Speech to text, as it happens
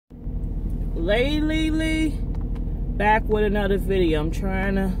Lady LeLe, back with another video. I'm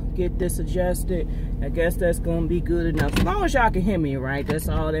trying to get this adjusted. I guess that's gonna be good enough. As long as y'all can hear me, right? That's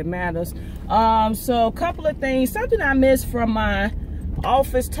all that matters. So a couple of things. Something I missed from my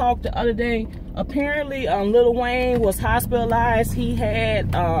office talk the other day. Apparently, Lil Wayne was hospitalized. He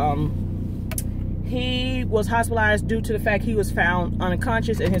was hospitalized due to the fact he was found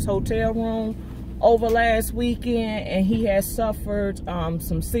unconscious in his hotel room over last weekend, and he has suffered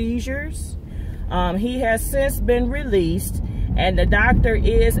some seizures. He has since been released, and the doctor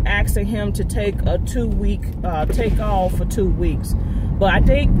is asking him to take a 2-week take off for 2 weeks. But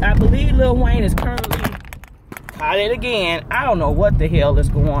I believe Lil Wayne is currently caught it again. I don't know what the hell is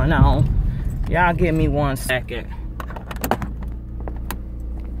going on. Y'all give me 1 second.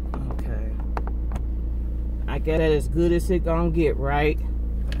 Okay. I guess that as good as it gonna get, right?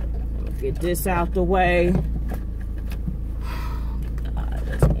 Get this out the way. God,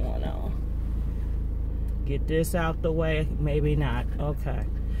 what's going on? Get this out the way. Maybe not. Okay.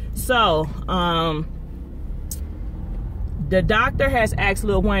 So, the doctor has asked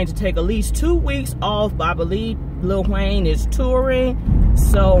Lil Wayne to take at least 2 weeks off. I believe Lil Wayne is touring.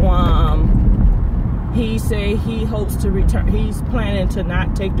 So, he said he hopes to return. He's planning to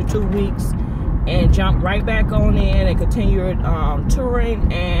not take the 2 weeks and jump right back on in and continue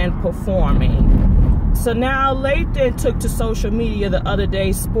touring and performing. So now Lathan took to social media the other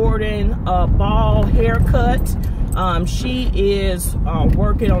day sporting a bald haircut. She is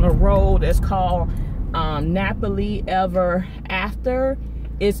working on a role that's called Happily Ever After.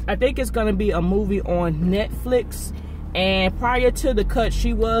 I think it's going to be a movie on Netflix. And prior to the cut,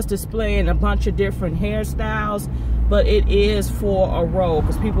 she was displaying a bunch of different hairstyles, but it is for a role,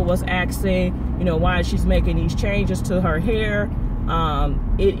 because people was asking, you know, why she's making these changes to her hair.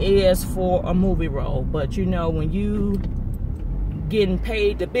 It is for a movie role, but you know, when you getting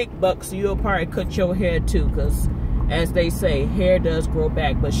paid the big bucks, you'll probably cut your hair too, because as they say, hair does grow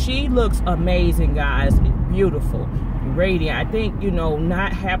back. But she looks amazing, guys. Beautiful, radiant. I think, you know,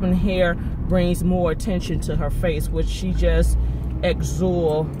 not having hair brings more attention to her face, which she just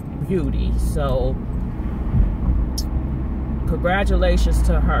exudes beauty. So congratulations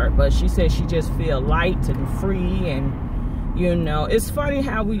to her. But she said she just feel light and free. And you know, it's funny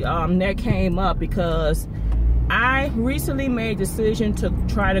how we that came up, because I recently made a decision to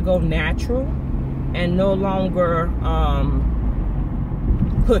try to go natural and no longer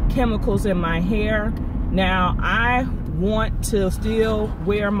put chemicals in my hair. Now I want to still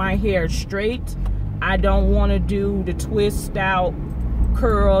wear my hair straight. I don't want to do the twist out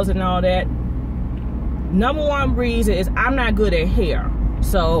curls and all that. Number one reason is I'm not good at hair.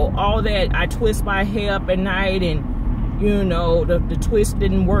 So all that, I twist my hair up at night, and you know, the twist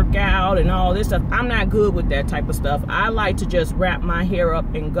didn't work out and all this stuff. I'm not good with that type of stuff. I like to just wrap my hair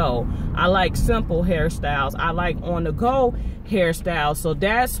up and go. I like simple hairstyles. I like on the go hairstyles. So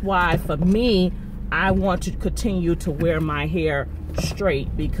that's why for me, I want to continue to wear my hair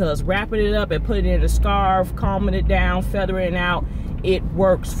straight, because wrapping it up and putting it in a scarf, combing it down, feathering it out, it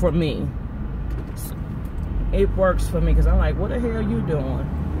works for me. It works for me, because I'm like, what the hell are you doing?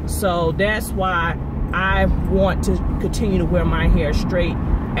 So that's why I want to continue to wear my hair straight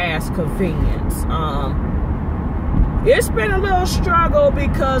as convenience. It's been a little struggle,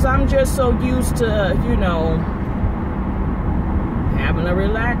 because I'm just so used to, you know, having a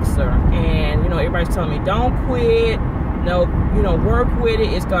relaxer. And you know, everybody's telling me don't quit, no, you know, work with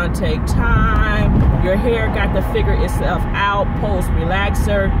it. It's gonna take time. Your hair got to figure itself out post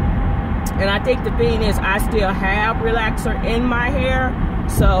relaxer. And I think the thing is, I still have relaxer in my hair,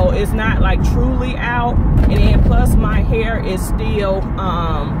 so it's not like truly out. And then plus my hair is still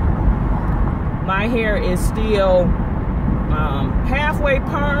halfway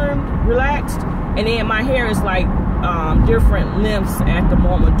permed, relaxed, and then my hair is like different lengths at the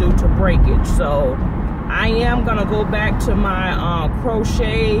moment due to breakage. So I am gonna go back to my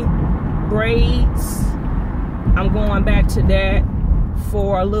crochet braids. I'm going back to that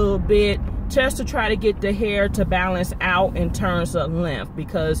for a little bit, just to try to get the hair to balance out in terms of length,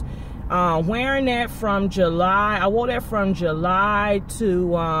 because wearing that from July, I wore that from July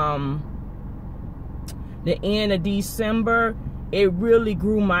to the end of December. It really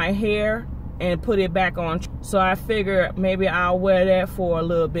grew my hair and put it back on. So I figured maybe I'll wear that for a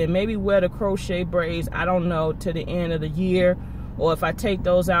little bit. Maybe wear the crochet braids, I don't know, to the end of the year. Or if I take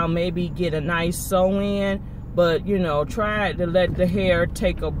those out, maybe get a nice sew in. But, you know, try to let the hair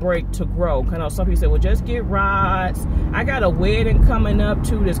take a break to grow. I know some people say, well, just get rods. I got a wedding coming up,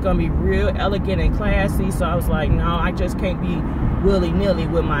 too, that's going to be real elegant and classy. So I was like, no, I just can't be willy-nilly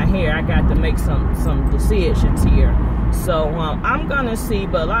with my hair. I got to make some decisions here. So I'm gonna see,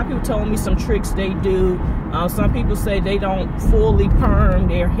 but a lot of people told me some tricks they do. Some people say they don't fully perm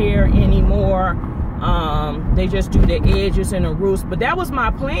their hair anymore. They just do the edges and the roots. But that was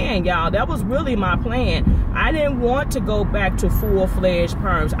my plan, y'all. That was really my plan. I didn't want to go back to full-fledged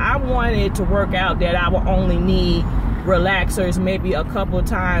perms. I wanted to work out that I would only need relaxers maybe a couple of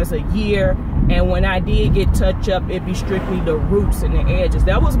times a year. And when I did get touch-up, it'd be strictly the roots and the edges.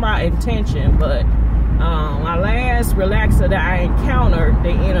 That was my intention, but my last relaxer that I encountered,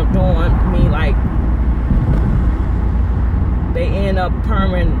 they end up doing me like, they end up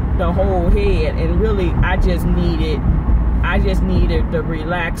perming the whole head, and really I just needed the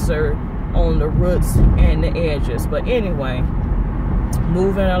relaxer on the roots and the edges. But anyway,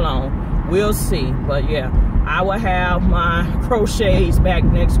 moving along, we'll see. But yeah, I will have my crochets back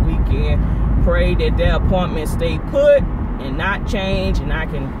next weekend. Pray that their appointment stay put and not change, and I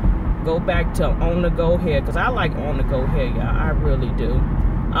can go back to on the go hair, because I like on the go hair, y'all. I really do.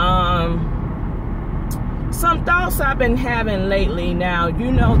 Some thoughts I've been having lately. Now, you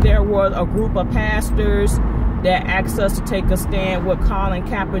know, there was a group of pastors that asked us to take a stand with Colin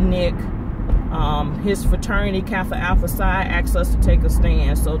Kaepernick. His fraternity, Kappa Alpha Psi, asked us to take a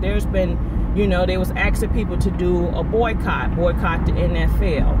stand. So there's been, you know, they was asking people to do a boycott the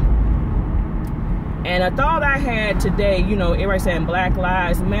NFL. And a thought I had today, you know, everybody saying Black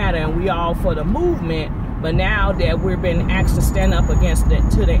Lives Matter and we all for the movement, but now that we've been asked to stand up against the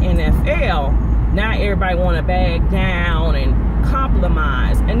NFL, now everybody want to back down and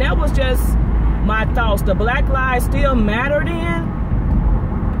compromise. And that was just my thoughts. The Black Lives still matter then?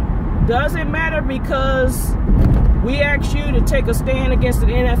 Does it matter because we asked you to take a stand against the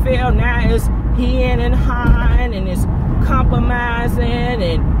NFL? Now it's heeing and hawing and it's compromising,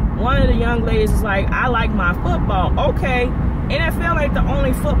 and one of the young ladies is like, I like my football. Okay, NFL ain't the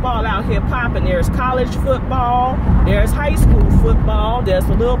only football out here popping. There's college football, there's high school football, there's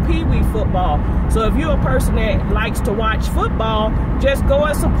a little pee-wee football. So if you're a person that likes to watch football, just go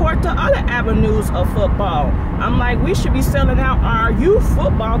and support the other avenues of football. I'm like, we should be selling out our youth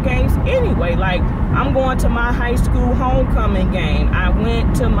football games anyway. Like, I'm going to my high school homecoming game. I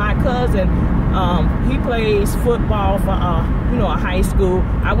went to my cousin, he plays football for you know, a high school.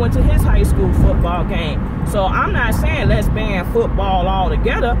 I went to his high school football game. So I'm not saying let's ban football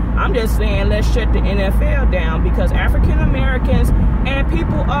altogether. I'm just saying let's shut the NFL down, because African Americans and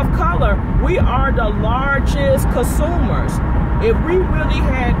people of color, we are the largest consumers. If we really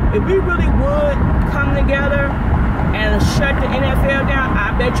would come together and shut the NFL down,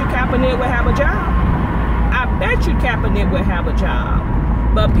 I bet you Kaepernick would have a job. I bet you Kaepernick would have a job.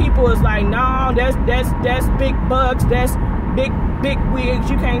 But people is like, no, that's big bucks, that's big wigs.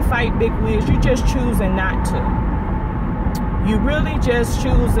 You can't fight big wigs. You just choosing not to. You really just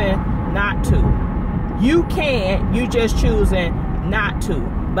choosing not to. You can, you just choosing not to.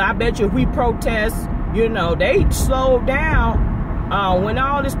 But I bet you if we protest, you know, they slowed down when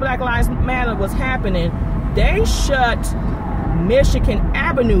all this Black Lives Matter was happening. They shut Michigan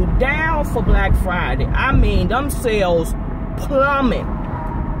Avenue down for Black Friday. I mean, them sales plummet.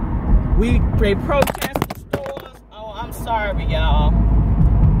 They protest the stores. Oh, I'm sorry, y'all.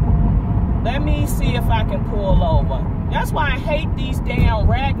 Let me see if I can pull over. That's why I hate these damn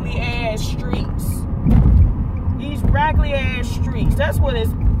raggedy ass streets. These raggedy ass streets. That's what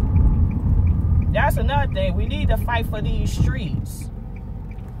it's. That's another thing. We need to fight for these streets.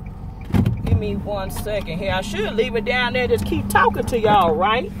 Give me 1 second here. I should leave it down there. Just keep talking to y'all,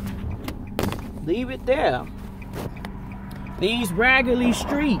 right? Leave it there. These raggedy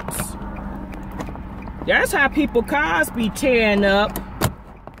streets. That's how people cars be tearing up.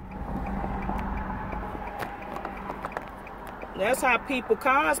 That's how people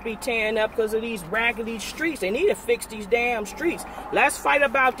cars be tearing up, because of these raggedy streets. They need to fix these damn streets. Let's fight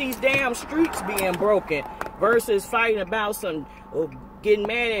about these damn streets being broken versus fighting about some getting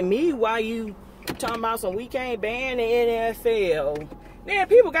mad at me while you talking about some we can't ban the NFL. Man,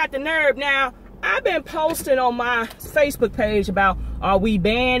 people got the nerve now. I've been posting on my Facebook page about, are we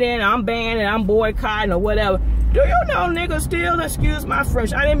banning, I'm banning, I'm boycotting, or whatever. Do you know niggas still, excuse my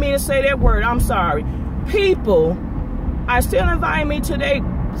French, I didn't mean to say that word, I'm sorry. People are still inviting me to their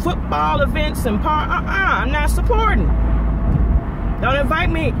football events and I'm not supporting. Don't invite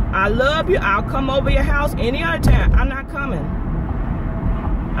me. I love you. I'll come over your house any other time. I'm not coming.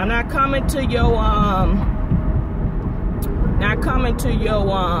 I'm not coming to your,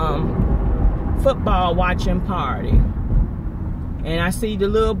 football watching party. And I see the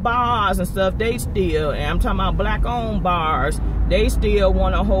little bars and stuff, they still, and I'm talking about black owned bars, they still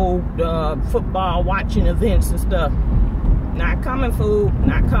want to hold football watching events and stuff. Not coming, fool,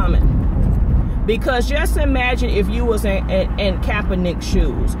 not coming. Because just imagine if you was in Kaepernick's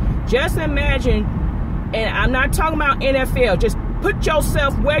shoes. Just imagine, and I'm not talking about NFL, just put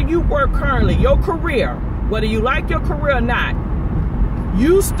yourself where you work currently, your career, whether you like your career or not.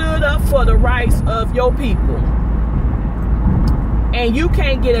 You stood up for the rights of your people. And you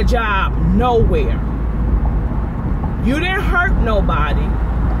can't get a job nowhere. You didn't hurt nobody.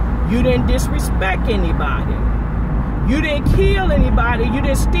 You didn't disrespect anybody. You didn't kill anybody. You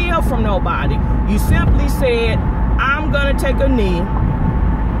didn't steal from nobody. You simply said, I'm going to take a knee,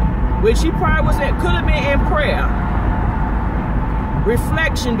 which he probably could have been in prayer.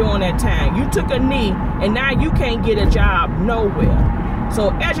 Reflection during that time. You took a knee, and now you can't get a job nowhere.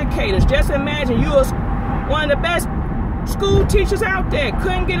 So educators, just imagine you was one of the best school teachers out there,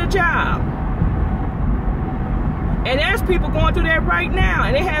 couldn't get a job. And there's people going through that right now,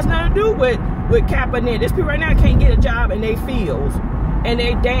 and it has nothing to do with Kaepernick. There's people right now can't get a job in their fields, and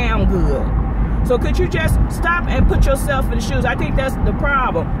they damn good. So could you just stop and put yourself in the shoes? I think that's the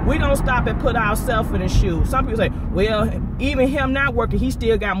problem. We don't stop and put ourselves in the shoes. Some people say, well, even him not working, he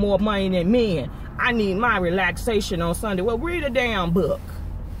still got more money than me, and I need my relaxation on Sunday. Well, read a damn book.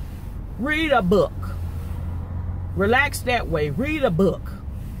 Read a book. Relax that way. Read a book.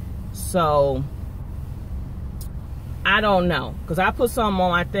 So I don't know, because I put something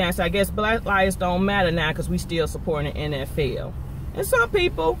on my thing. So I guess Black Lives don't matter now because we still supporting the NFL. And some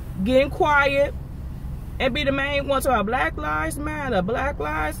people getting quiet and be the main ones about Black Lives Matter, Black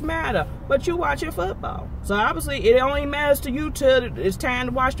Lives Matter. But you watching football. So obviously it only matters to you till it's time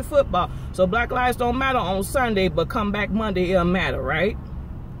to watch the football. So Black Lives don't matter on Sunday, but come back Monday, it'll matter, right?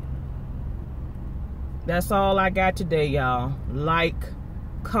 That's all I got today, y'all. Like,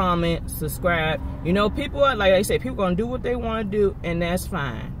 comment, subscribe. You know, people are, like I say, people gonna do what they want to do, and that's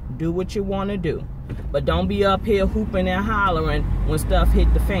fine. Do what you want to do, but don't be up here hooping and hollering when stuff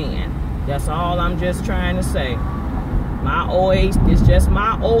hit the fan. That's all I'm just trying to say. My 08 is just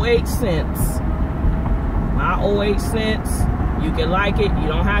my 08 cents. My 08 cents. You can like it, you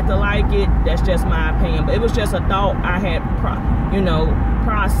don't have to like it. That's just my opinion, but it was just a thought I had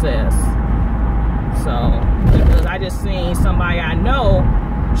processed. So because I just seen somebody I know,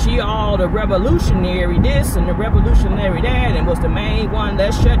 she all the revolutionary this and the revolutionary that, and was the main one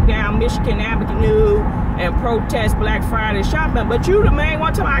that shut down Michigan Avenue and protest Black Friday shopping. But you the main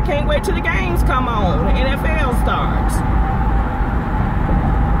one talking, I can't wait till the games come on, the NFL starts.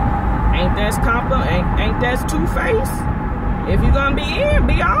 Ain't that two-faced? If you're gonna be in,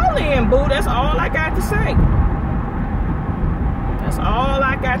 be all in, boo. That's all I got to say. That's all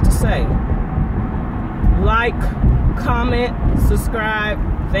I got to say. Like, comment, subscribe.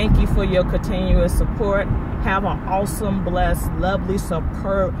 Thank you for your continuous support. Have an awesome, blessed, lovely,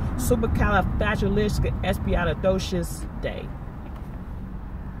 superb, supercalifragilisticexpialidocious day.